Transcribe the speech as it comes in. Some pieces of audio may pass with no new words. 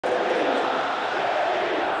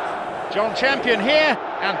John Champion here,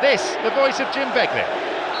 and this, the voice of Jim Begley.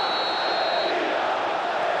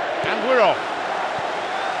 And we're off.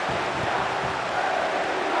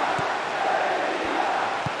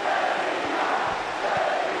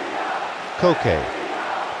 Koke.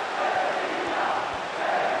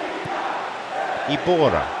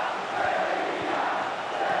 Ibora.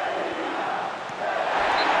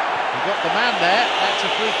 He got the man there, that's a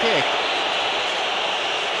free kick.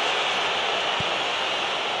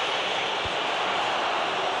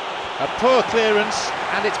 A poor clearance,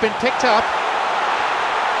 and it's been picked up.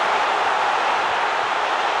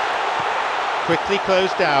 Quickly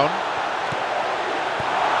closed down.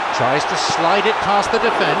 Tries to slide it past the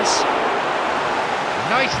defence.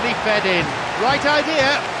 Nicely fed in. Right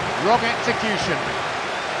idea, wrong execution.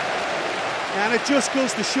 And it just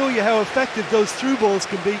goes to show you how effective those through balls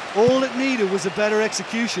can be. All it needed was a better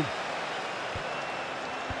execution.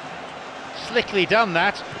 Slickly done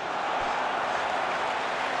that.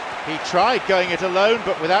 He tried going it alone,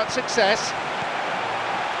 but without success.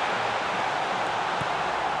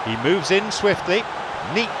 He moves in swiftly.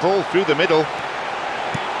 Neat ball through the middle.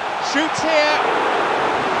 Shoots here.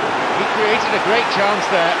 He created a great chance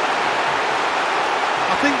there.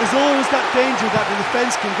 I think there's always that danger that the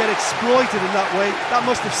defence can get exploited in that way. That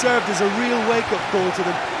must have served as a real wake-up call to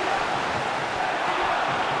them.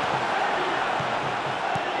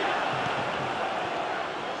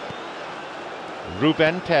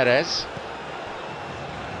 Ruben Perez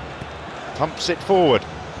pumps it forward.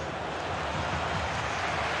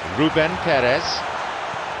 Ruben Perez.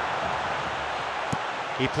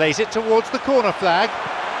 He plays it towards the corner flag.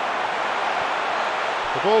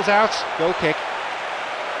 The ball's out, goal kick.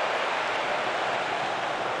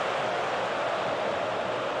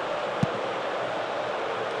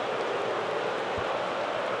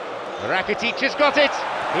 Rakitic has got it.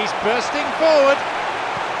 He's bursting forward.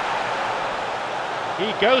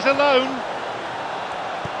 He goes alone.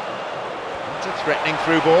 It's a threatening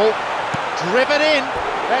through ball. Driven in.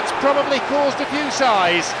 That's probably caused a few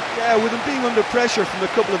sighs. Yeah, with him being under pressure from a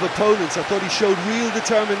couple of opponents, I thought he showed real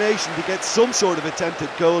determination to get some sort of attempted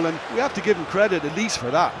goal, and we have to give him credit at least for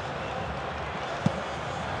that.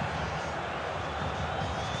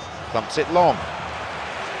 Thumps it long.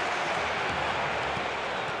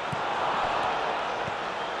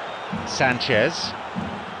 Sanchez.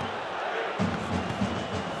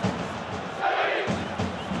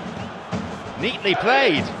 Neatly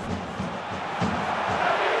played.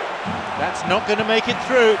 That's not going to make it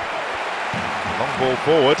through. Long ball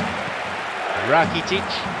forward. Rakitic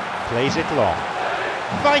plays it long.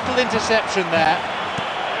 Vital interception there.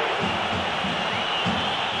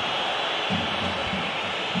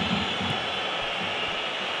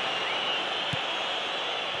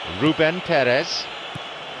 Ruben Perez.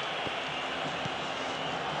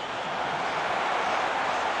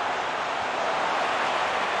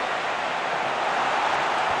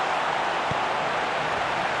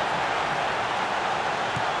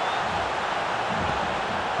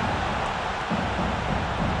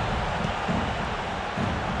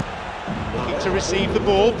 To receive the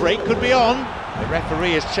ball, break could be on. The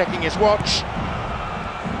referee is checking his watch.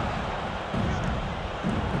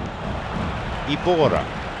 Ibora.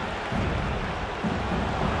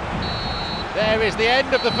 There is the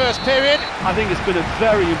end of the first period. I think it's been a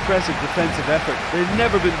very impressive defensive effort. They've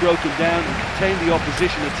never been broken down and contained the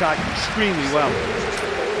opposition attack extremely well.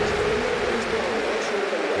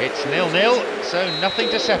 It's 0-0, so nothing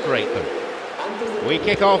to separate them. We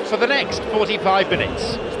kick off for the next 45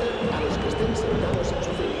 minutes.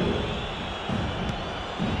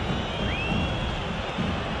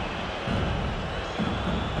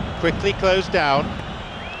 Quickly closed down,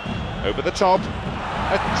 over the top,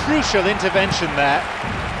 a crucial intervention there.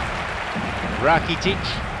 Rakitic.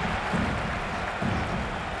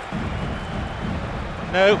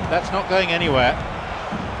 No, that's not going anywhere.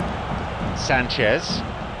 Sanchez.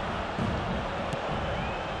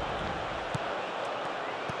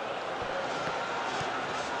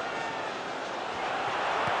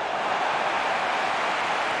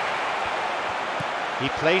 He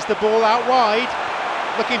plays the ball out wide.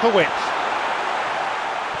 Looking for width.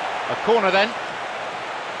 A corner then.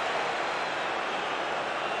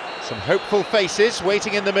 Some hopeful faces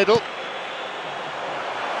waiting in the middle.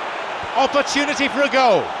 Opportunity for a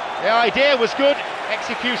goal. The idea was good,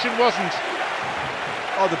 execution wasn't.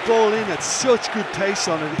 Oh, the ball in had such good pace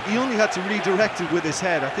on it. He only had to redirect it with his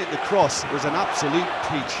head. I think the cross was an absolute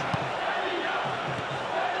peach.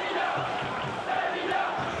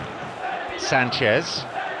 Sanchez.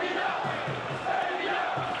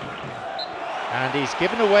 And he's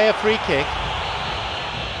given away a free kick.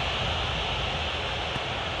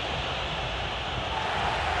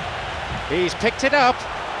 He's picked it up.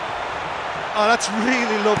 Oh, that's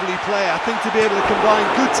really lovely play. I think to be able to combine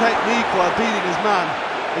good technique while beating his man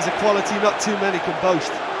is a quality not too many can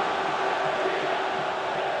boast.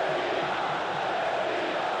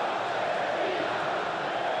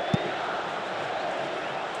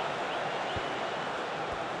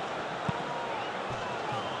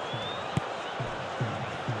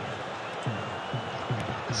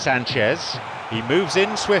 Sanchez, he moves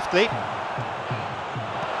in swiftly.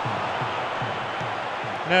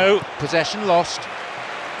 No, possession lost.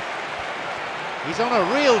 He's on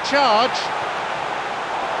a real charge.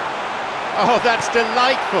 Oh, that's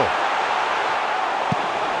delightful.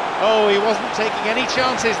 Oh, he wasn't taking any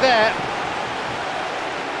chances there.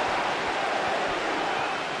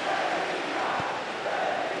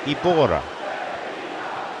 Ibora.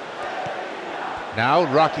 Now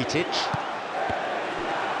Rakitic.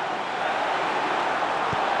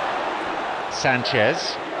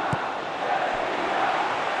 Sanchez.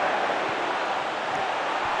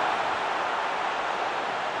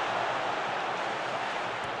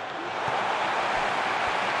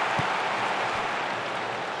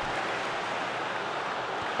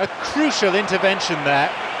 A crucial intervention there.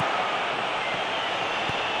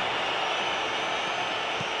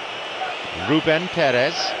 Ruben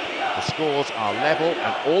Perez. The scores are level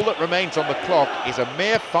and all that remains on the clock is a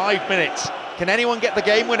mere 5 minutes. Can anyone get the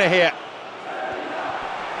game winner here?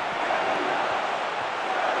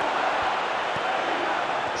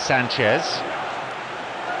 Sanchez.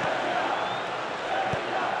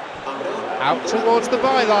 Out towards the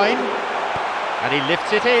byline. And he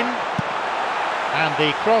lifts it in. And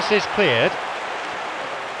the cross is cleared.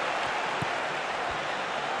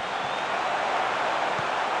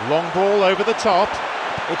 Long ball over the top.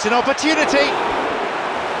 It's an opportunity.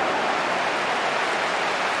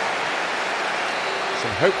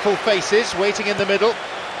 Some hopeful faces waiting in the middle.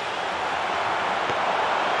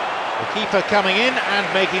 The keeper coming in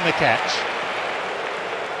and making the catch.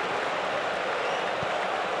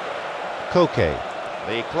 Koke.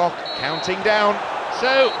 The clock counting down.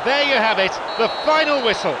 So, there you have it, the final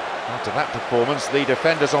whistle. After that performance, the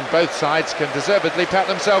defenders on both sides can deservedly pat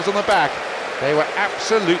themselves on the back. They were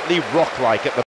absolutely rock-like at the